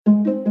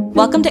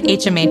Welcome to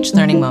HMH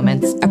Learning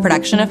Moments, a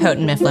production of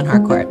Houghton Mifflin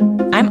Harcourt.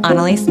 I'm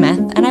Annalie Smith,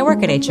 and I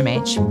work at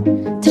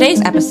HMH. Today's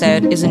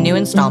episode is a new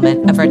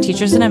installment of our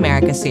Teachers in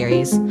America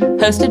series,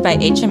 hosted by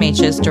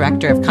HMH's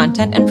Director of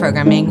Content and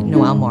Programming,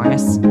 Noelle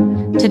Morris.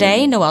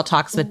 Today, Noelle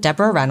talks with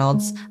Debra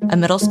Reynolds, a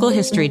middle school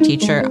history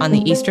teacher on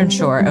the Eastern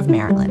Shore of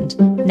Maryland.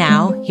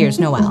 Now, here's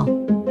Noelle.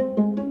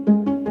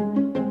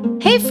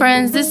 Hey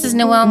friends, this is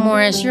Noelle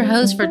Morris, your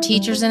host for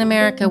Teachers in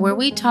America, where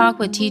we talk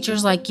with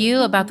teachers like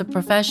you about the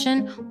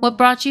profession, what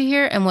brought you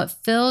here, and what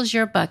fills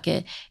your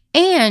bucket,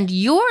 and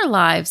your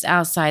lives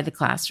outside the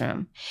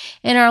classroom.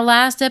 In our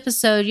last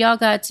episode, y'all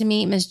got to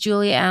meet Miss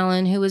Julia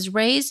Allen, who was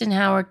raised in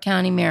Howard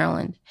County,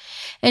 Maryland.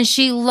 And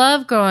she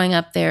loved growing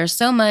up there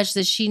so much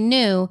that she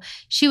knew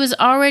she was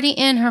already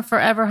in her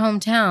forever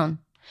hometown.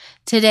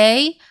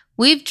 Today,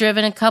 we've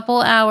driven a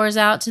couple hours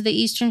out to the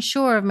Eastern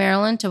Shore of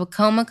Maryland to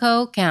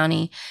Wicomico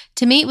County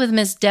to meet with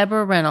Miss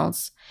Debra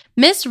Reynolds.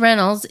 Miss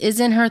Reynolds is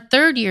in her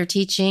third year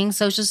teaching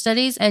social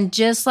studies, and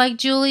just like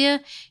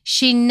Julia,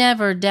 she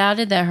never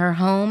doubted that her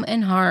home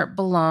and heart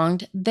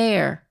belonged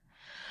there.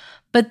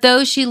 But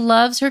though she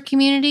loves her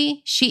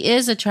community, she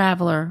is a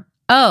traveler.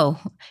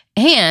 Oh,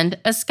 and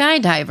a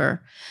skydiver.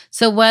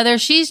 So whether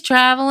she's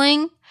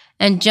traveling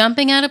and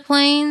jumping out of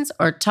planes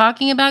or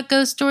talking about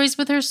ghost stories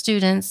with her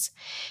students,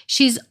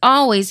 she's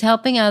always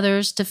helping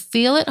others to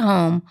feel at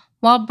home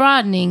while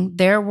broadening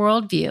their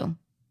worldview.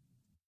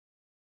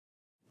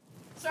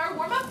 So our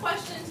warm-up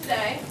question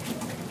today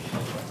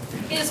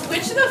is,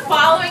 which of the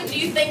following do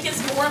you think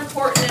is more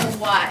important and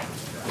why?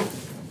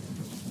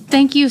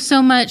 Thank you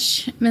so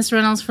much, Ms.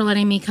 Reynolds, for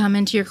letting me come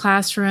into your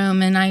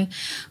classroom. And I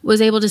was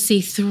able to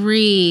see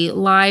 3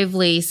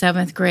 lively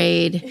 7th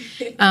grade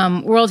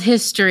world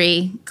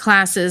history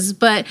classes.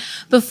 But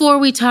before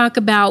we talk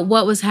about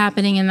what was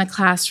happening in the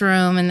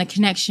classroom and the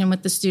connection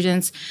with the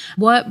students,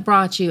 what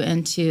brought you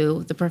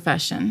into the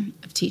profession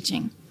of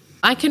teaching?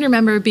 I can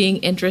remember being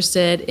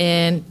interested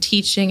in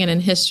teaching and in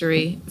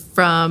history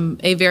from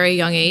a very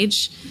young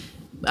age.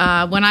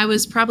 When I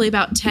was probably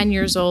about 10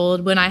 years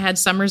old, when I had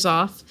summers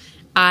off,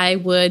 I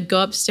would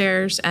go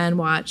upstairs and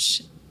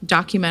watch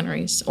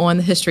documentaries on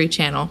the History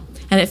Channel.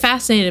 And it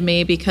fascinated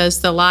me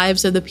because the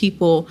lives of the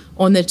people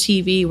on the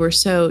TV were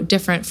so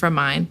different from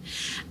mine.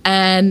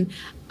 And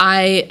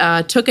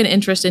I took an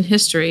interest in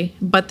history,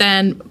 but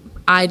then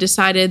I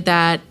decided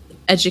that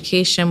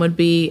education would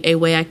be a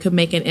way I could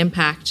make an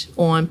impact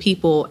on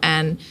people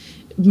and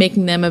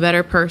making them a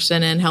better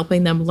person and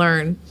helping them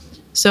learn.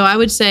 So I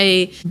would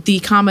say the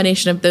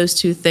combination of those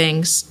two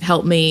things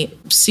helped me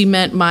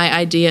cement my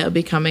idea of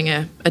becoming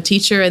a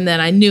teacher, and then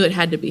I knew it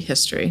had to be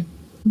history.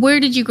 Where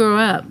did you grow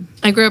up?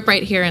 I grew up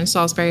right here in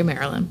Salisbury,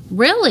 Maryland.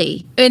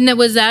 Really? And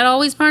was that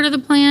always part of the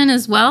plan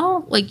as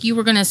well? Like you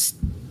were going to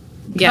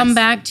come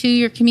back to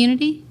your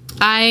community?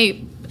 I,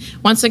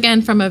 once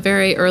again, from a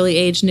very early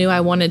age, knew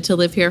I wanted to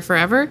live here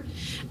forever.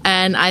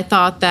 And I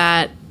thought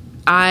that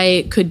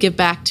I could give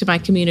back to my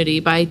community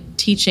by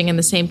teaching in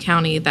the same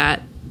county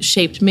that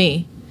shaped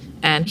me.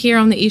 And here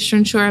on the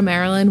Eastern Shore of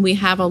Maryland, we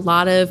have a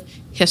lot of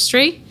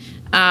history.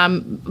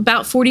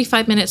 About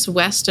 45 minutes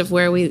west of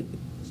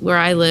where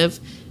I live,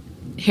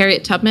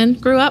 Harriet Tubman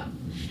grew up.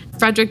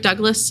 Frederick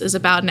Douglass is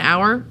about an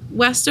hour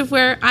west of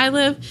where I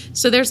live.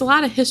 So there's a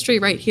lot of history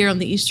right here on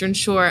the Eastern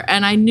Shore.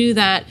 And I knew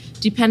that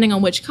depending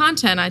on which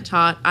content I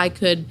taught, I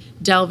could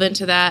delve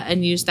into that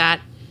and use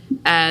that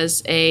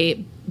as a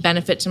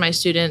benefit to my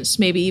students,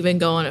 maybe even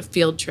go on a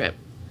field trip.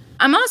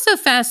 I'm also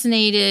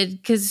fascinated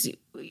because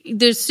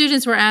the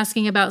students were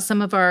asking about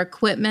some of our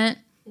equipment,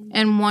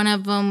 and one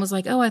of them was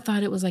like, oh, I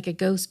thought it was like a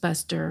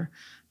Ghostbuster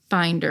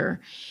finder.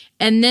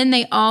 And then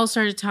they all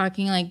started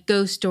talking like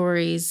ghost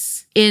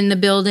stories in the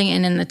building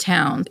and in the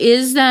town.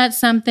 Is that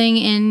something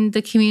in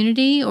the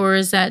community, or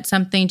is that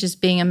something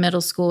just being a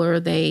middle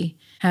schooler, they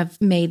have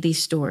made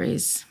these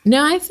stories?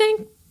 No, I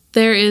think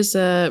there is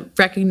a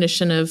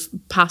recognition of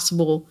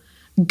possible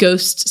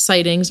ghost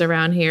sightings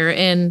around here.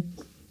 In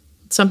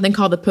something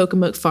called the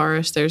Wicomico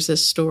Forest, there's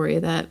this story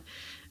that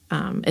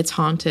it's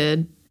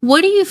haunted.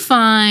 What do you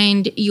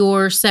find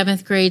your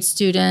 7th grade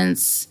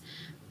students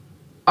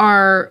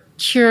are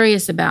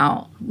curious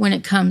about when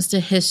it comes to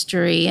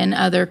history and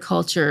other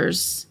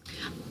cultures?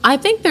 I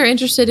think they're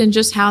interested in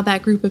just how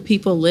that group of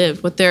people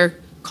lived, what their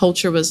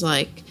culture was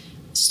like.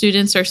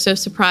 Students are so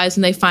surprised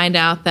when they find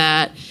out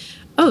that,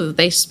 oh,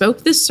 they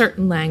spoke this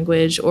certain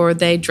language, or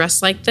they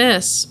dressed like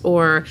this,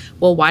 or,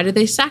 well, why did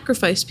they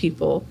sacrifice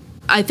people?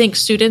 I think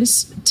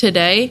students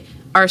today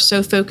are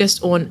so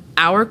focused on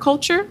our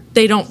culture,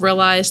 they don't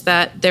realize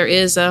that there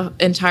is an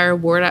entire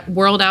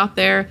world out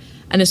there,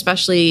 and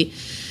especially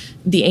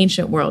the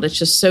ancient world. It's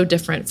just so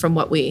different from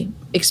what we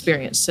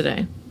experience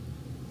today.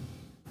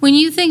 When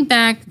you think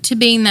back to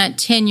being that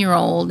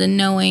 10-year-old and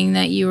knowing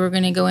that you were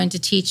going to go into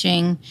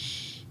teaching,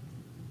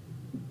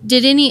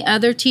 did any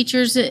other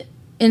teachers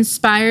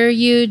inspire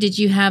you? Did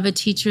you have a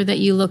teacher that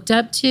you looked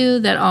up to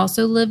that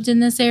also lived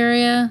in this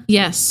area?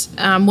 Yes.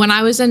 When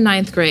I was in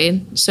 9th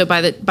grade, so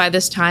by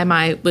this time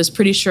I was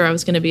pretty sure I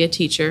was going to be a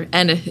teacher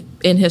and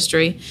in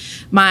history.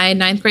 My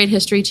 9th grade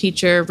history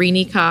teacher,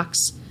 Renee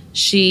Cox,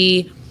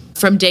 She,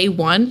 from day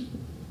one,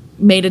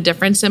 made a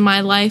difference in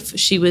my life.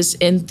 She was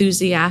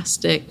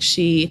enthusiastic.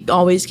 She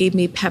always gave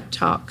me pep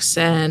talks,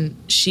 and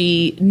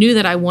she knew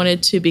that I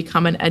wanted to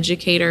become an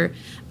educator,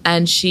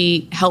 and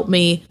she helped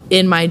me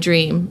in my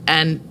dream.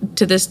 And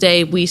to this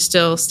day, we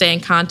still stay in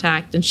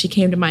contact, and she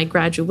came to my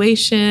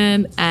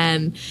graduation,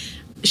 and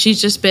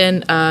she's just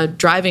been a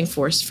driving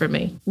force for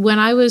me. When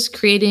I was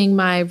creating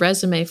my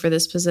resume for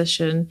this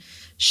position,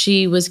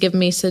 she was giving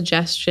me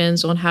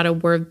suggestions on how to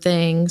word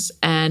things,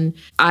 and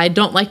I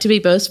don't like to be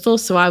boastful,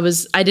 so I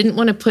didn't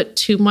want to put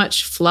too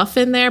much fluff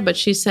in there, but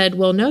she said,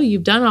 well, no,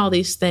 you've done all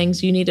these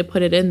things, you need to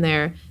put it in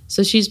there.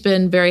 So she's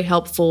been very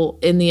helpful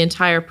in the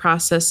entire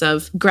process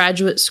of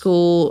graduate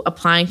school,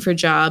 applying for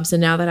jobs, and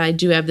now that I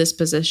do have this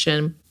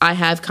position, I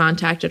have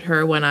contacted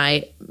her when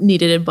I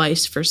needed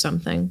advice for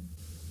something.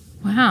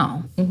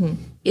 Wow. Mm-hmm.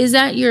 Is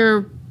that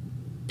your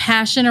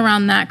passion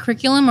around that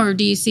curriculum, or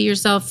do you see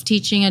yourself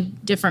teaching a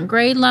different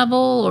grade level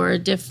or a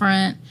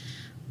different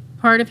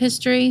part of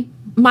history?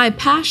 My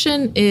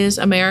passion is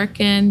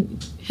American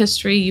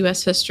history,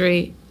 U.S.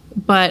 history,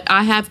 but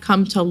I have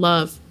come to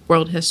love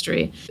world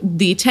history.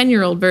 The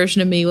 10-year-old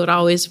version of me would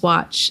always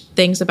watch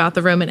things about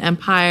the Roman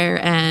Empire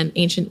and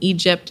ancient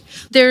Egypt.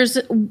 There's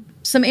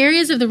some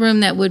areas of the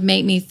room that would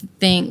make me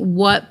think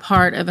what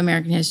part of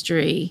American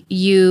history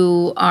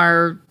you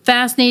are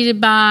fascinated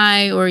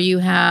by, or you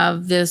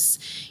have this,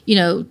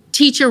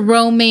 teacher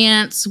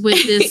romance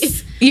with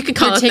this you could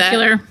call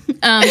particular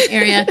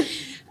area.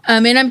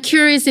 And I'm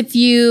curious if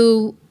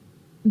you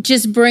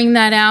just bring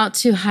that out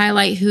to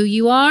highlight who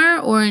you are,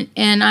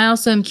 and I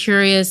also am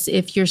curious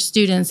if your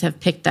students have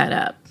picked that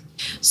up.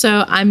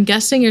 So I'm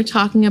guessing you're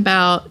talking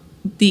about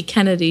the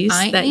Kennedys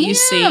you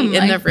see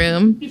in the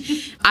room.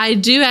 I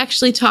do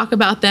actually talk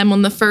about them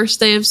on the first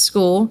day of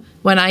school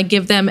when I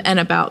give them an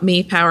About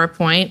Me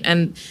PowerPoint,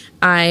 and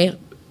I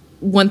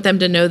want them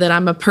to know that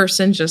I'm a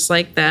person just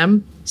like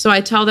them. So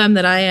I tell them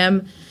that I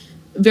am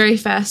very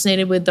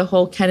fascinated with the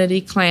whole Kennedy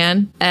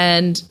clan,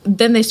 and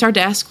then they start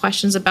to ask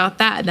questions about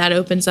that, and that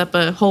opens up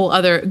a whole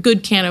other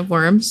good can of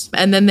worms.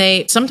 And then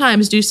they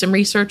sometimes do some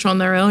research on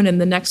their own, and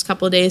the next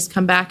couple of days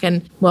come back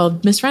and, well,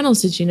 Miss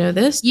Reynolds, did you know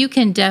this? You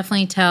can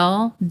definitely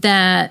tell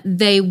that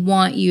they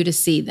want you to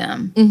see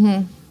them.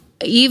 Mm-hmm.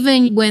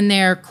 Even when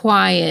they're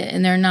quiet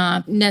and they're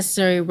not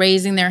necessarily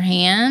raising their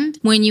hand,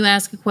 when you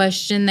ask a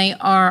question, they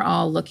are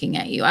all looking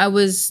at you. I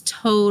was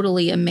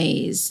totally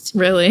amazed.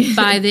 Really?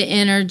 By the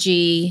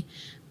energy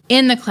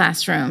in the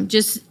classroom,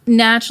 just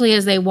naturally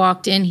as they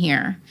walked in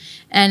here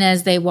and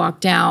as they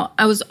walked out.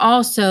 I was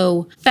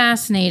also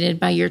fascinated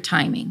by your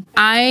timing.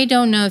 I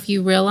don't know if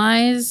you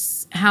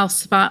realize how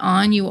spot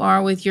on you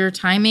are with your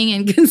timing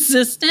and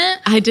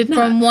consistent. I did not.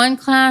 From one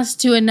class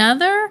to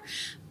another.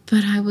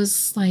 But I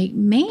was like,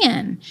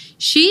 man,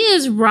 she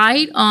is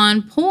right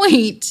on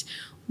point,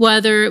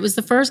 whether it was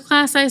the first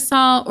class I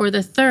saw or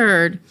the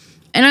third.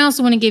 And I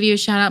also want to give you a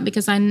shout out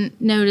because I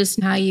noticed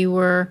how you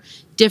were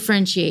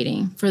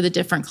differentiating for the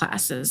different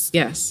classes.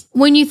 Yes.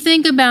 When you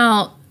think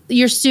about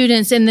your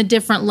students and the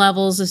different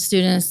levels of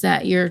students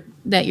that you're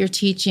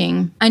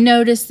teaching, I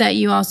noticed that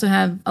you also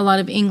have a lot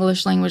of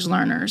English language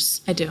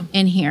learners. I do.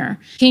 In here.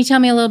 Can you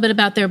tell me a little bit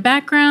about their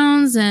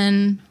backgrounds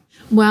and...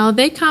 Well,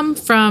 they come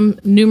from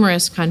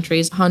numerous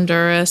countries,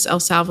 Honduras, El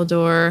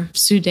Salvador,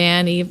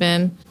 Sudan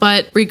even.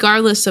 But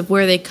regardless of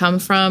where they come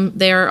from,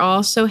 they are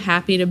all so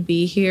happy to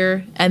be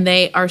here, and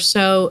they are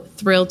so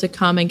thrilled to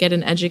come and get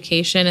an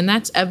education. And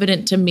that's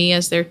evident to me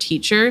as their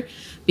teacher,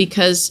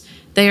 because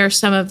they are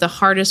some of the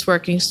hardest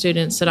working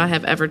students that I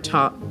have ever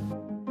taught.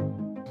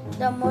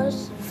 The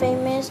most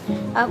famous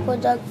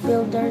aqueduct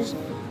builders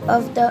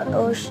of the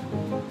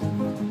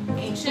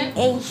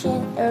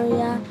ancient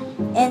area.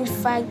 In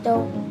fact,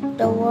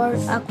 the word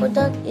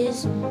aqueduct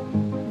is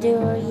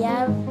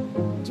derived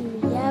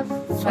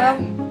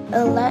from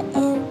a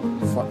Latin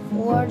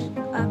word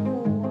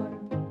aqua.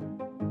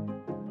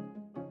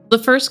 The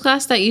first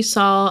class that you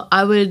saw,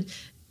 I would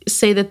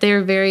say that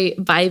they're very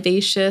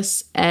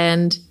vivacious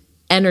and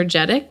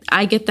energetic.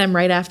 I get them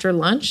right after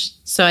lunch,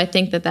 so I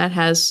think that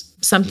has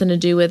something to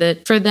do with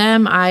it. For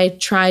them, I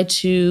try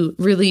to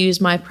really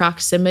use my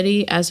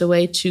proximity as a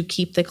way to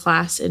keep the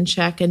class in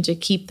check and to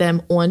keep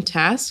them on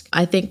task.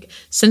 I think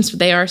since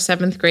they are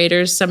 7th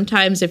graders,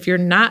 sometimes if you're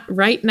not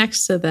right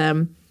next to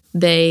them,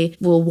 they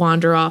will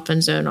wander off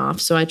and zone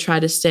off. So I try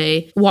to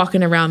stay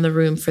walking around the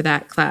room for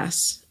that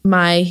class.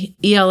 My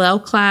ELL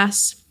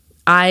class,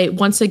 I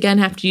once again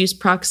have to use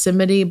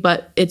proximity,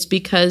 but it's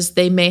because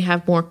they may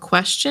have more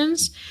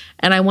questions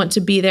and I want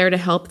to be there to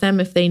help them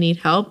if they need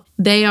help.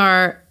 They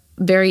are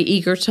very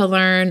eager to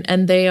learn,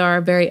 and they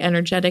are very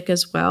energetic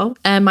as well.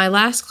 And my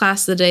last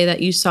class of the day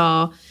that you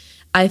saw,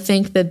 I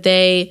think that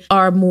they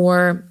are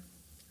more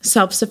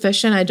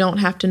self-sufficient. I don't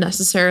have to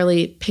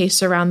necessarily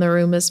pace around the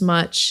room as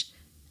much.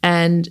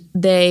 And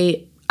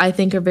they, I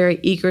think, are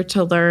very eager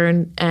to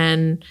learn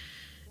and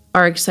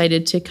are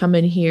excited to come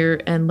in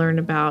here and learn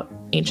about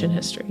ancient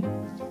history.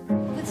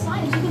 With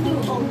science, you can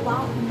do a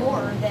lot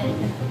more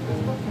than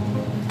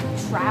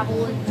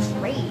travel and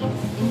trade.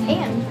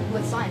 And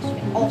with science, you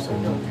can also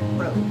build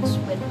roads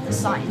with the the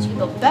science. You can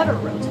build better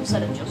roads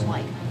instead of just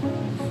like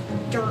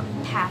dirt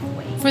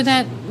pathways. For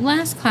that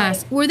last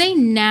class, were they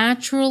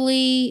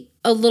naturally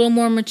a little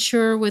more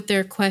mature with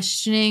their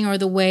questioning or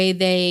the way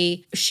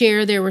they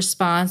share their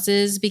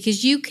responses?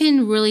 Because you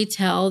can really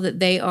tell that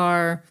they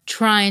are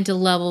trying to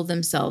level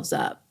themselves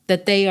up,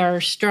 that they are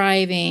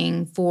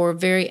striving for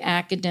very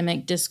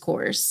academic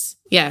discourse.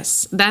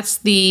 Yes, that's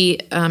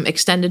the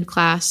extended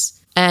class,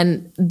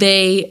 and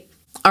they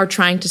are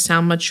trying to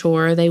sound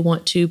mature. They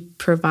want to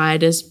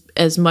provide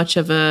as much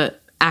of a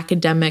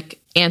academic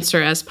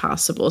answer as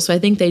possible. So I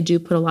think they do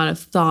put a lot of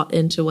thought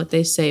into what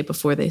they say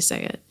before they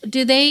say it.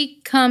 Do they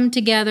come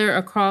together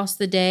across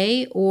the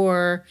day,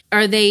 or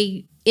are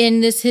they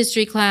in this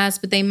history class,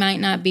 but they might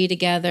not be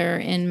together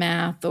in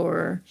math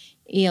or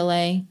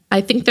ELA?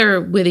 I think they're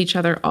with each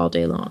other all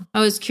day long. I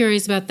was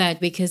curious about that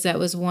because that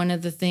was one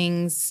of the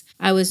things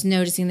I was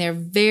noticing. They're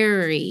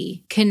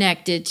very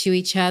connected to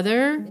each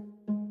other.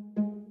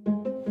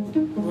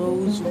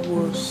 Roads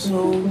were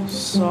so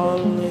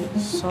solidly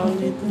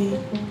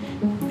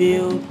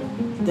built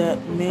that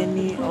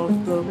many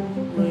of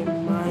them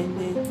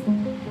remained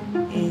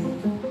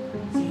in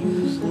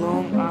use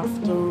long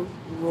after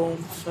Rome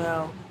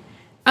fell.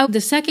 Oh,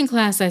 the second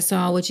class I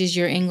saw, which is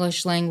your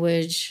English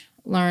language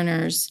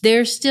learners,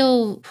 they're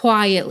still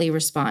quietly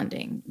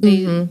responding.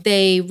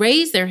 They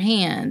raise their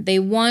hand. They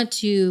want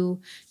to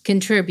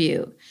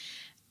contribute.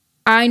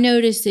 I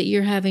noticed that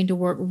you're having to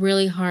work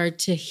really hard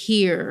to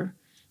hear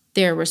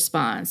their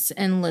response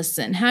and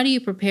listen. How do you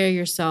prepare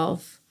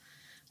yourself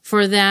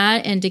for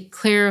that and to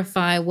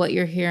clarify what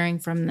you're hearing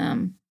from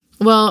them?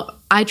 Well,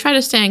 I try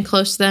to stand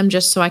close to them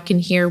just so I can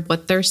hear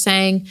what they're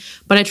saying,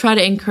 but I try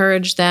to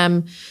encourage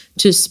them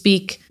to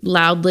speak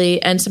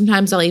loudly. And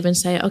sometimes I'll even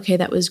say, okay,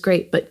 that was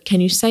great, but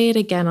can you say it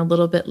again a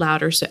little bit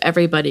louder so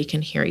everybody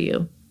can hear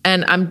you?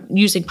 And I'm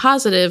using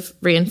positive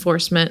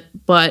reinforcement,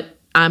 but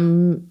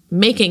I'm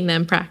making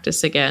them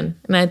practice again.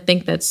 And I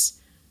think that's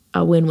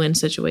a win-win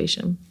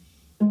situation.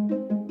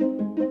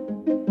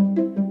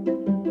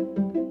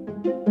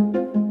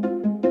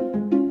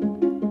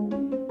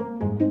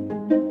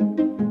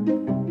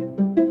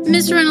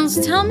 Ms.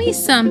 Reynolds, tell me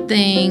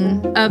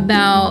something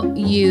about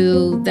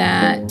you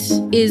that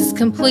is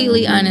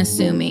completely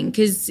unassuming,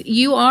 because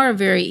you are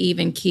very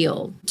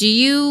even-keeled. Do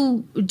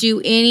you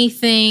do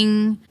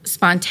anything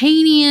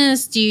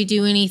spontaneous? Do you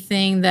do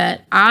anything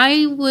that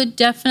I would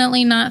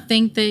definitely not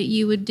think that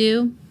you would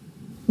do?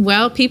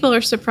 Well, people are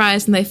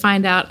surprised when they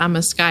find out I'm a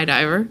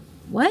skydiver.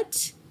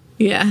 What?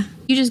 Yeah.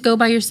 You just go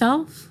by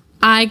yourself?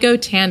 I go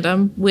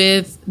tandem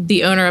with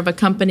the owner of a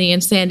company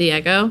in San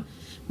Diego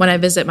when I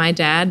visit my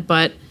dad,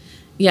 but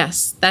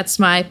yes, that's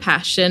my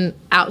passion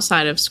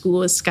outside of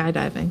school is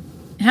skydiving.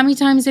 How many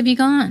times have you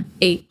gone?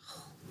 8.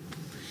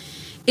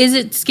 Is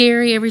it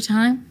scary every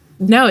time?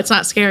 No, it's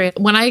not scary.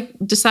 When I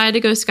decided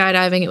to go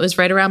skydiving, it was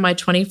right around my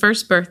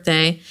 21st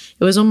birthday.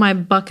 It was on my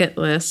bucket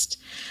list.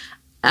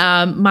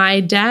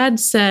 My dad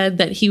said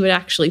that he would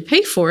actually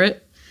pay for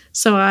it.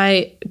 So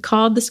I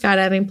called the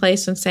skydiving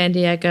place in San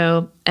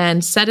Diego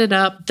and set it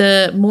up.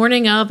 The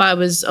morning of, I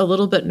was a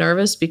little bit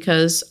nervous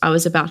because I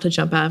was about to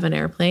jump out of an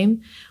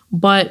airplane.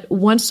 But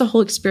once the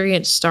whole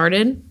experience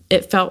started,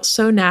 it felt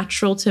so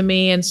natural to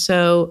me and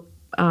so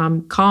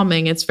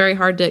calming. It's very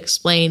hard to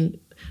explain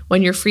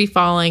when you're free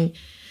falling.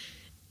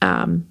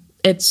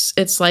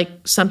 It's like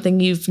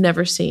something you've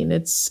never seen.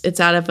 It's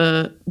out of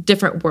a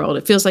different world.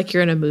 It feels like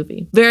you're in a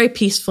movie. Very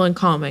peaceful and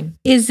calming.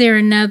 Is there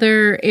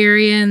another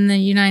area in the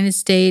United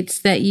States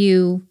that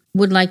you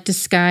would like to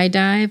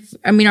skydive?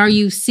 I mean, are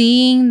you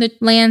seeing the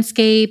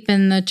landscape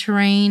and the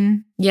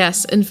terrain?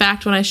 Yes. In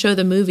fact, when I show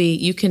the movie,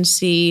 you can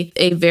see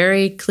a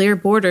very clear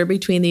border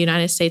between the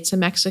United States and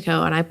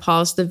Mexico. And I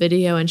pause the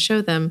video and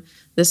show them,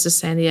 this is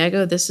San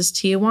Diego, this is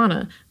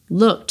Tijuana.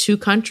 Look, 2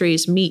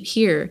 countries meet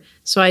here.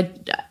 So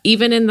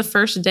even in the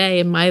first day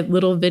in my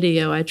little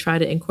video, I try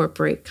to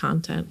incorporate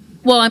content.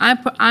 Well,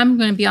 I'm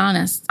going to be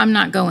honest. I'm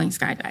not going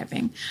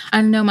skydiving.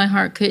 I know my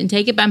heart couldn't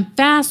take it, but I'm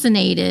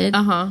fascinated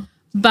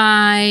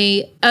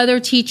by other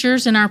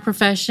teachers in our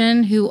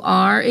profession who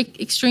are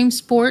extreme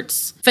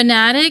sports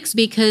fanatics,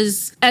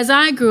 because as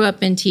I grew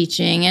up in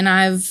teaching and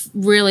I've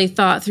really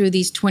thought through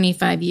these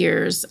 25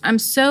 years, I'm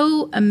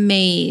so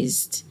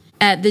amazed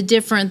at the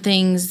different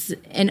things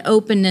and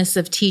openness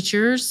of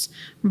teachers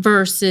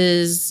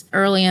versus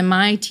early in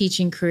my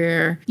teaching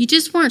career. You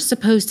just weren't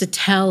supposed to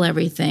tell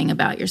everything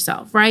about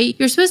yourself, right?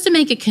 You're supposed to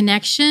make a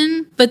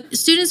connection, but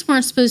students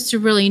weren't supposed to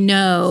really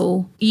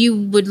know you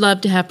would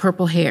love to have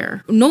purple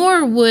hair,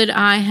 nor would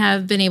I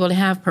have been able to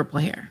have purple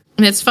hair.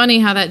 And it's funny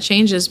how that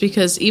changes,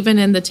 because even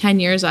in the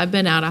 10 years I've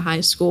been out of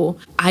high school,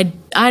 I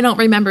don't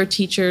remember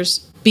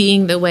teachers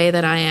being the way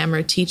that I am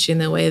or teaching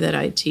the way that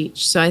I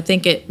teach. So I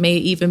think it may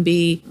even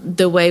be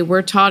the way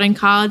we're taught in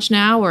college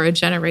now, or a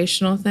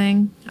generational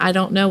thing. I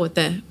don't know what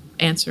the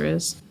answer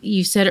is.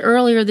 You said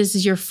earlier this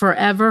is your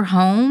forever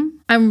home.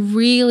 I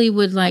really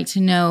would like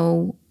to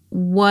know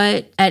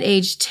what at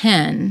age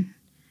 10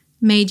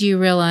 made you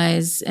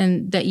realize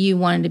and that you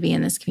wanted to be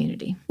in this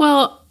community.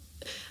 Well,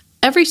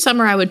 every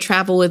summer I would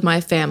travel with my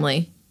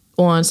family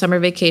on summer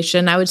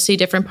vacation. I would see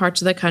different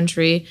parts of the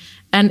country,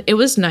 and it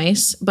was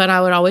nice, but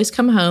I would always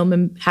come home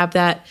and have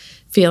that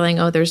feeling,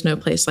 oh, there's no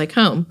place like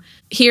home.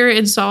 Here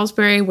in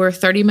Salisbury, we're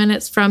 30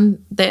 minutes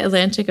from the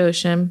Atlantic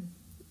Ocean.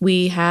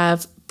 We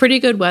have pretty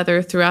good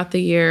weather throughout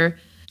the year.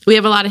 We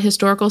have a lot of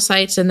historical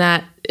sites, and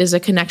that is a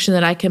connection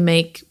that I can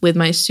make with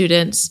my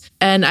students.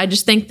 And I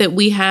just think that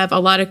we have a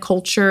lot of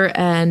culture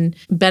and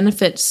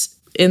benefits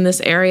in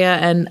this area,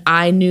 and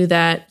I knew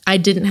that I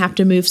didn't have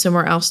to move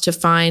somewhere else to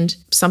find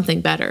something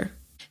better.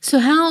 So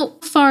how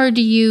far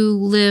do you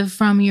live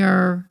from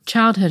your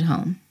childhood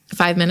home?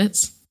 5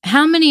 minutes.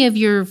 How many of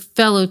your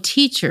fellow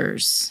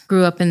teachers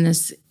grew up in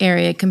this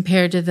area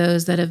compared to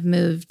those that have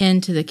moved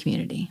into the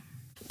community?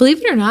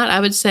 Believe it or not, I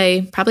would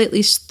say probably at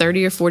least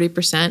 30 or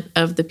 40%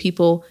 of the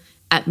people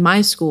at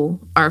my school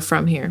are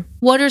from here.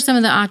 What are some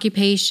of the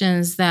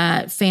occupations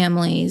that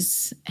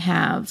families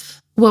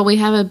have? Well, we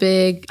have a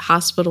big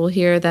hospital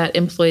here that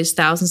employs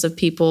thousands of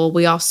people.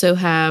 We also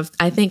have,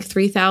 I think,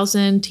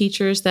 3,000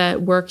 teachers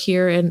that work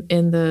here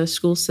in the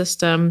school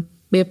system.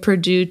 We have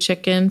Purdue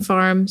Chicken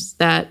Farms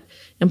that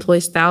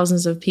employs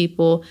thousands of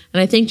people. And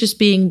I think just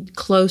being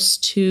close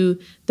to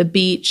the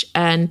beach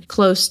and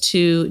close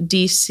to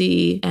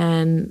DC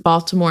and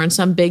Baltimore and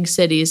some big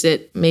cities,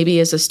 it maybe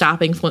is a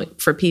stopping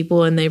point for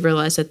people, and they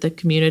realize that the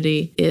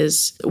community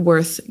is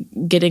worth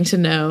getting to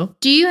know.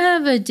 Do you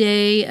have a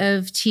day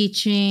of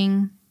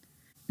teaching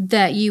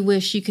that you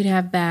wish you could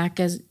have back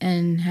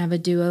and have a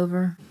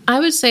do-over? I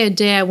would say a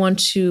day I want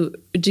to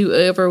do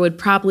over would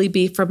probably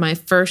be from my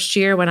first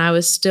year when I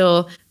was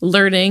still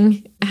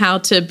learning how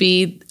to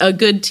be a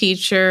good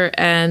teacher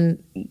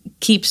and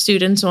keep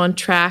students on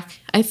track.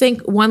 I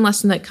think one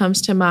lesson that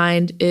comes to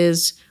mind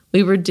is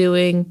we were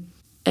doing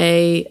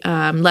a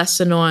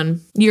lesson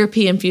on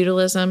European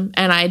feudalism,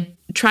 and I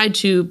tried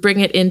to bring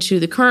it into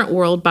the current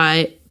world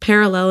by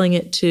paralleling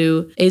it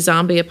to a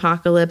zombie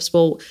apocalypse.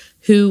 Well,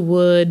 who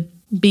would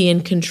be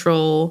in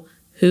control,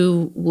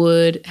 who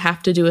would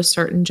have to do a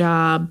certain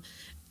job,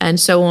 and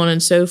so on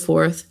and so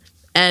forth.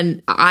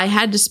 And I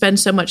had to spend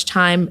so much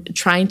time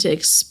trying to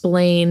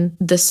explain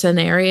the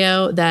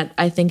scenario that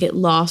I think it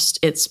lost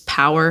its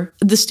power.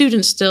 The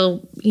students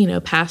still,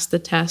 passed the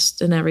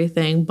test and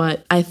everything,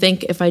 but I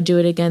think if I do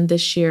it again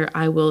this year,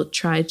 I will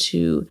try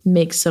to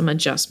make some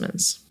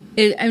adjustments.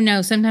 I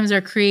know sometimes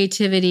our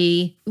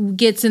creativity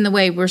gets in the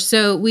way.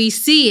 We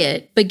see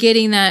it, but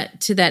getting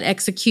that to that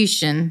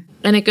execution.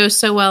 And it goes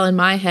so well in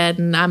my head,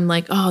 and I'm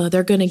like, oh,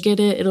 they're going to get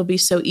it. It'll be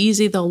so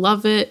easy. They'll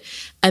love it.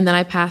 And then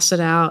I pass it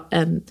out,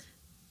 and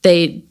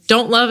they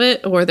don't love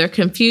it, or they're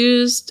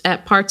confused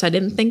at parts I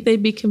didn't think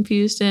they'd be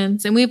confused in.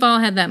 And we've all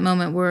had that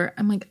moment where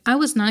I'm like, I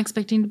was not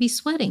expecting to be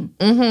sweating.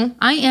 Mm-hmm.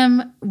 I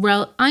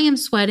am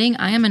sweating.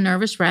 I am a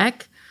nervous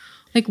wreck.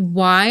 Like,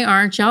 why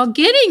aren't y'all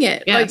getting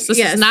it? Yes, this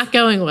is not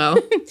going well.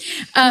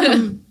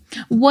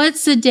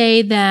 What's a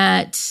day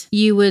that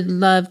you would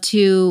love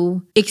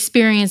to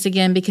experience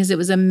again because it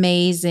was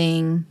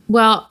amazing?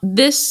 Well,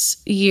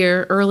 this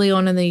year, early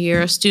on in the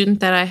year, a student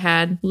that I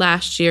had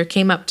last year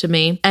came up to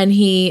me, and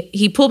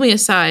he pulled me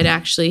aside,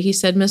 actually. He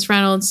said, Miss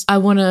Reynolds, I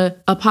want to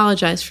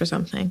apologize for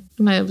something.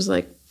 And I was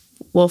like,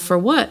 well, for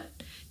what?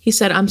 He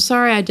said, I'm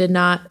sorry I did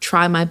not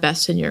try my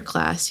best in your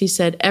class. He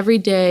said, every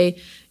day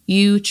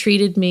you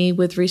treated me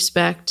with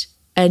respect,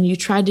 and you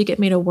tried to get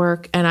me to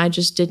work, and I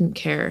just didn't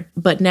care.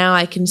 But now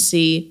I can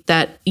see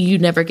that you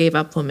never gave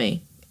up on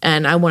me,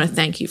 and I want to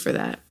thank you for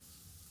that.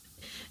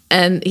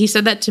 And he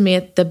said that to me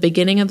at the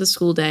beginning of the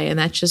school day, and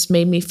that just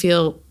made me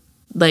feel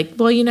like,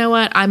 well, you know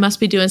what? I must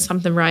be doing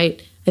something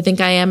right. I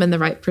think I am in the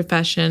right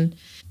profession.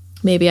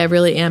 Maybe I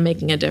really am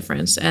making a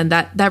difference, and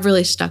that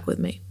really stuck with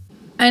me.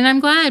 And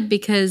I'm glad,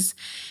 because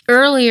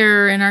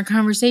earlier in our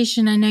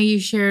conversation, I know you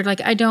shared,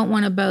 like, I don't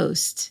want to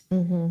boast.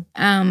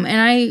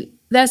 Mm-hmm.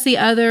 That's the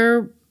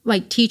other,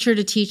 like, teacher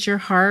to teacher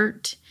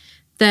heart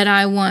that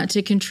I want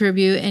to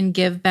contribute and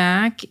give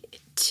back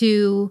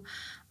to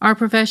our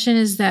profession,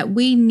 is that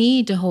we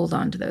need to hold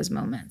on to those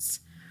moments,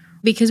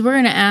 because we're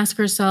going to ask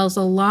ourselves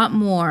a lot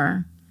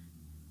more,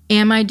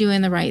 am I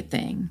doing the right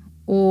thing?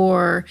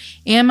 Or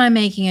am I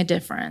making a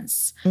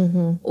difference?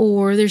 Mm-hmm.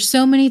 Or there's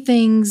so many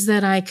things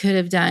that I could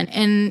have done.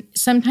 And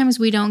sometimes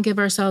we don't give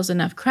ourselves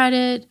enough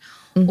credit,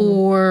 mm-hmm.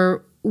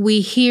 or we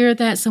hear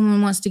that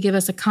someone wants to give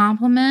us a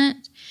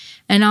compliment,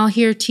 and I'll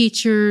hear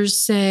teachers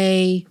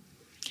say,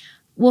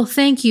 well,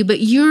 thank you,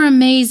 but you're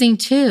amazing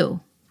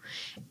too.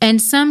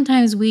 And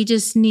sometimes we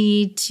just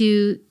need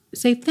to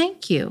say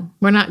thank you.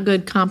 We're not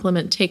good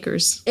compliment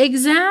takers.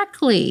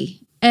 Exactly.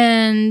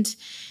 And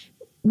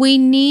we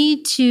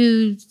need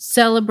to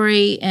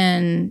celebrate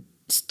and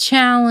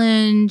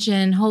challenge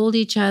and hold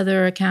each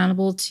other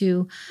accountable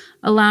to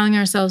allowing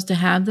ourselves to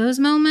have those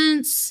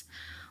moments.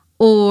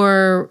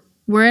 Or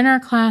we're in our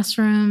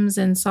classrooms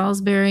in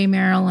Salisbury,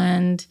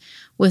 Maryland,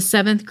 with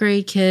 7th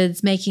grade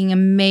kids making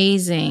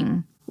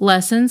amazing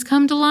lessons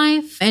come to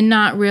life, and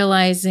not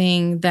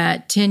realizing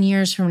that 10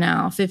 years from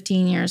now,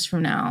 15 years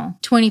from now,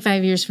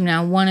 25 years from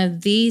now, one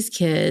of these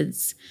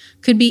kids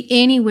could be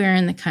anywhere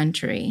in the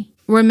country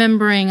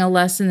remembering a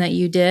lesson that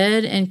you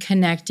did and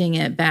connecting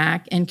it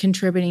back and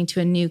contributing to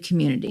a new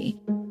community.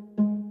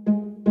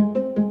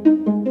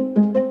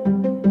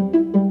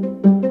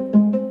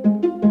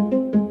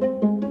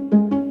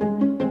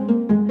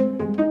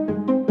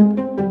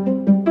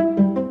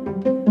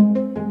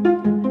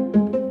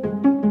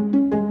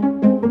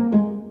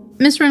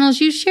 Ms.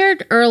 Reynolds, you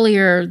shared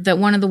earlier that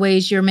one of the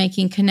ways you're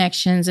making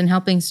connections and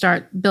helping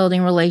start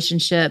building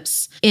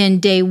relationships in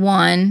day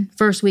one,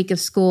 first week of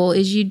school,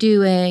 is you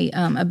do a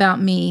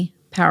About Me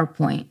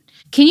PowerPoint.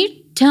 Can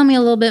you tell me a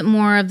little bit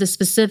more of the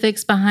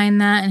specifics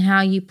behind that and how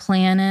you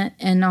plan it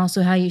and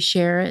also how you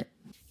share it?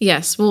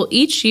 Yes. Well,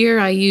 each year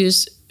I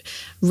use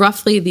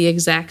roughly the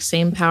exact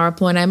same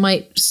PowerPoint. I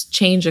might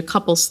change a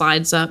couple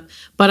slides up,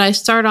 but I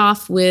start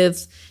off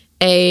with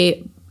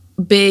a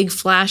big,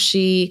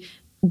 flashy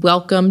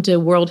welcome to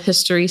world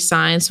history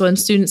sign. So when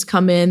students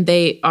come in,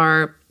 they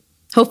are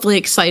hopefully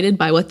excited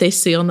by what they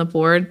see on the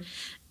board.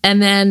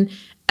 And then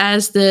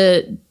as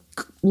the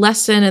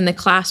lesson and the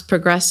class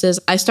progresses,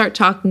 I start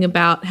talking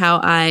about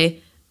how I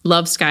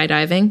love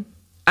skydiving.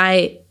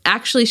 I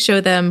actually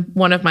show them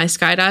one of my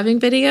skydiving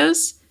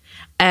videos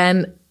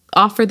and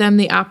offer them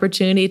the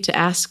opportunity to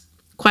ask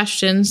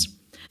questions.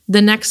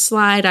 The next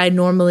slide I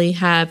normally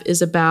have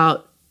is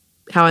about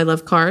how I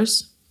love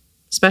cars,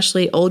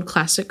 especially old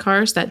classic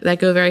cars that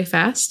go very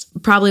fast.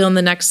 Probably on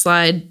the next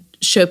slide,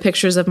 show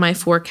pictures of my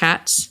 4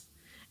 cats.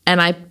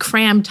 And I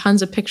cram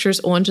tons of pictures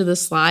onto the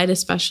slide,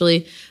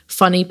 especially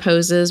funny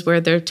poses where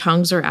their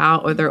tongues are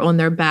out or they're on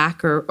their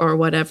back or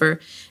whatever.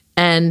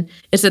 And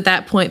it's at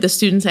that point the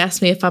students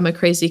ask me if I'm a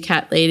crazy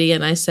cat lady,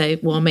 and I say,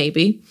 well,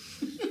 maybe.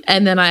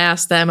 And then I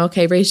ask them,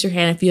 okay, raise your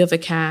hand if you have a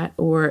cat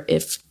or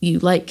if you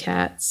like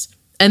cats.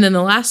 And then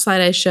the last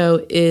slide I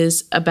show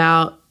is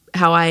about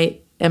how I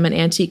am an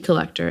antique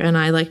collector and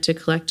I like to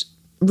collect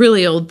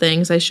really old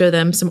things. I show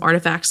them some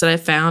artifacts that I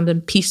found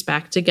and piece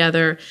back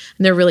together.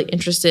 And they're really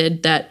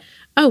interested that,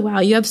 oh, wow,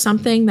 you have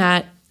something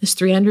that is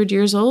 300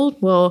 years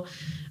old? Well,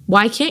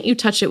 why can't you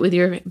touch it with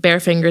your bare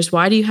fingers?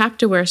 Why do you have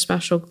to wear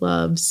special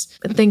gloves?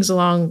 And things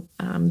along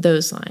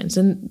those lines.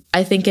 And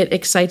I think it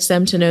excites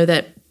them to know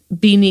that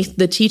beneath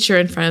the teacher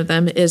in front of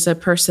them is a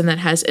person that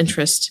has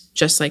interest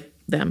just like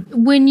them.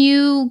 When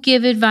you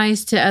give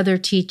advice to other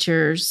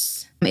teachers,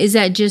 is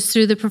that just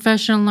through the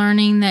professional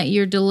learning that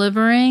you're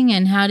delivering?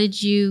 And how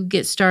did you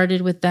get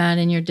started with that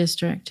in your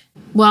district?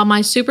 Well,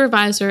 my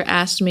supervisor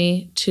asked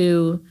me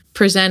to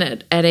present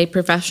it at a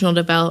professional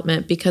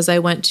development because I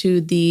went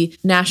to the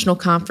National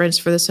Conference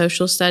for the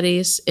Social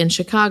Studies in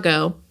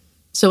Chicago.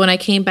 So when I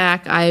came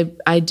back,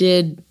 I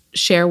did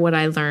share what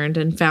I learned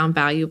and found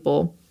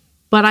valuable.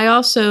 But I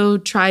also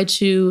tried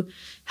to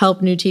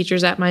help new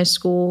teachers at my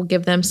school,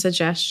 give them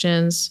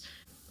suggestions.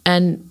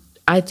 And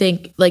I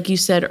think, like you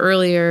said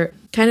earlier,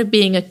 kind of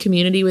being a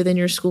community within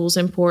your school is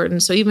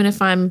important. So even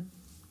if I'm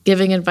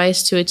giving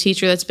advice to a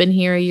teacher that's been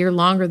here a year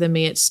longer than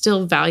me, it's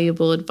still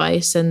valuable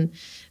advice and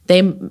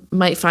they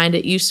might find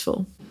it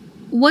useful.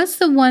 What's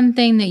the one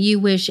thing that you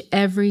wish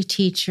every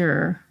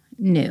teacher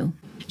knew?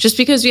 Just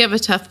because you have a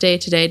tough day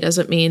today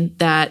doesn't mean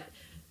that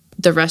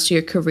the rest of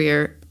your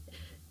career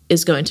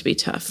is going to be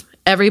tough.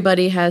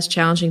 Everybody has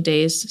challenging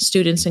days,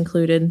 students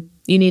included.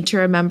 You need to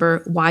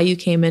remember why you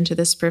came into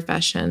this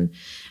profession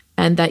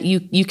and that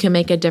you can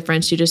make a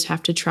difference. You just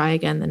have to try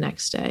again the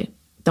next day.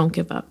 Don't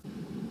give up.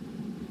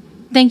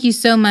 Thank you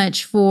so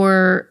much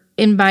for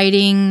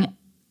inviting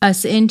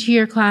us into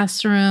your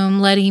classroom,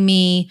 letting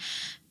me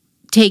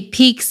take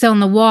peeks on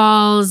the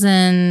walls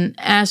and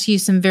ask you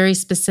some very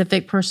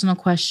specific personal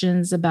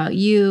questions about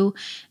you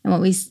and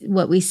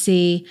what we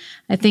see.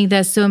 I think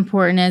that's so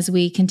important as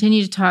we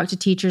continue to talk to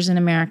teachers in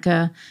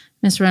America.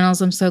 Ms.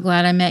 Reynolds, I'm so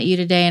glad I met you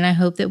today, and I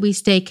hope that we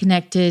stay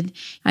connected.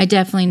 I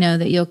definitely know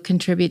that you'll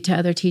contribute to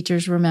other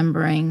teachers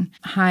remembering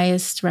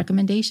highest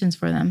recommendations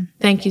for them.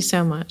 Thank you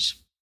so much.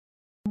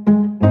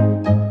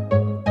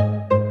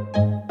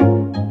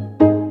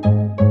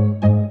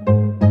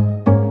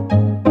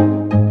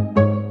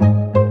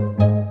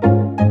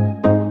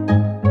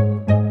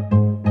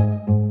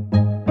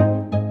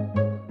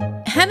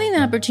 Having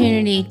the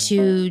opportunity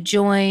to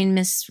join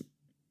Ms.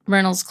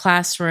 Reynolds'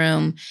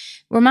 classroom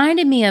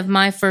reminded me of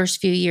my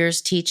first few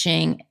years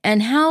teaching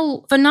and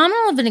how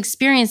phenomenal of an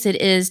experience it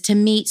is to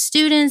meet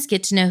students,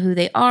 get to know who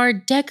they are,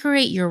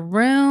 decorate your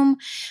room.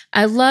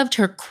 I loved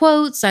her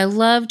quotes. I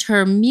loved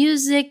her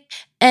music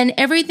and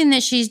everything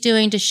that she's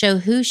doing to show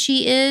who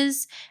she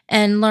is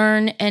and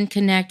learn and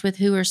connect with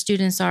who her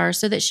students are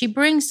so that she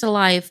brings to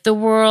life the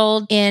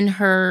world in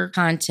her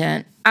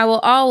content. I will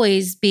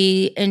always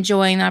be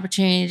enjoying the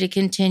opportunity to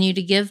continue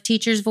to give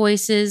teachers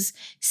voices,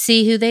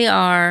 see who they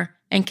are,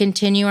 and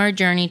continue our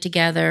journey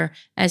together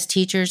as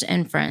teachers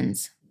and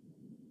friends.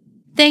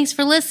 Thanks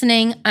for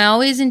listening. I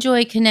always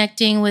enjoy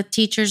connecting with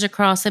teachers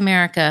across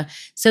America.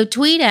 So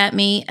tweet at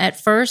me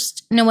at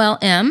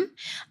 @FirstNoelleM.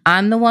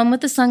 I'm the one with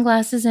the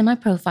sunglasses in my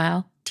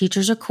profile.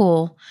 Teachers are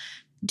cool.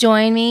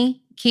 Join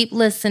me. Keep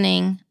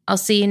listening. I'll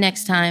see you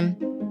next time.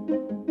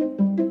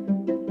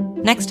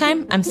 Next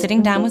time, I'm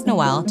sitting down with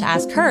Noelle to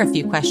ask her a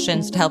few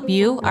questions to help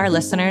you, our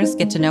listeners,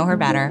 get to know her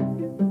better.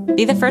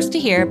 Be the first to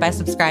hear by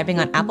subscribing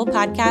on Apple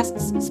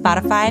Podcasts,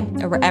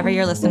 Spotify, or wherever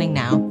you're listening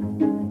now.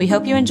 We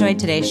hope you enjoyed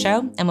today's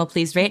show and will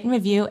please rate and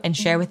review and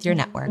share with your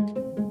network.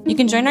 You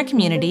can join our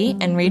community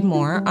and read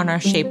more on our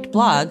Shaped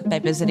blog by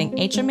visiting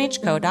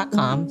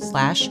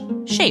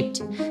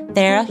hmhco.com/shaped.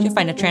 There, you'll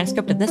find a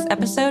transcript of this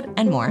episode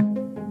and more.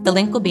 The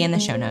link will be in the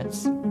show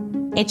notes.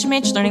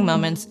 HMH Learning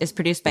Moments is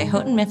produced by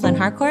Houghton Mifflin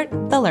Harcourt,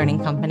 the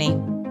Learning Company.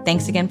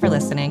 Thanks again for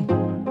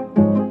listening.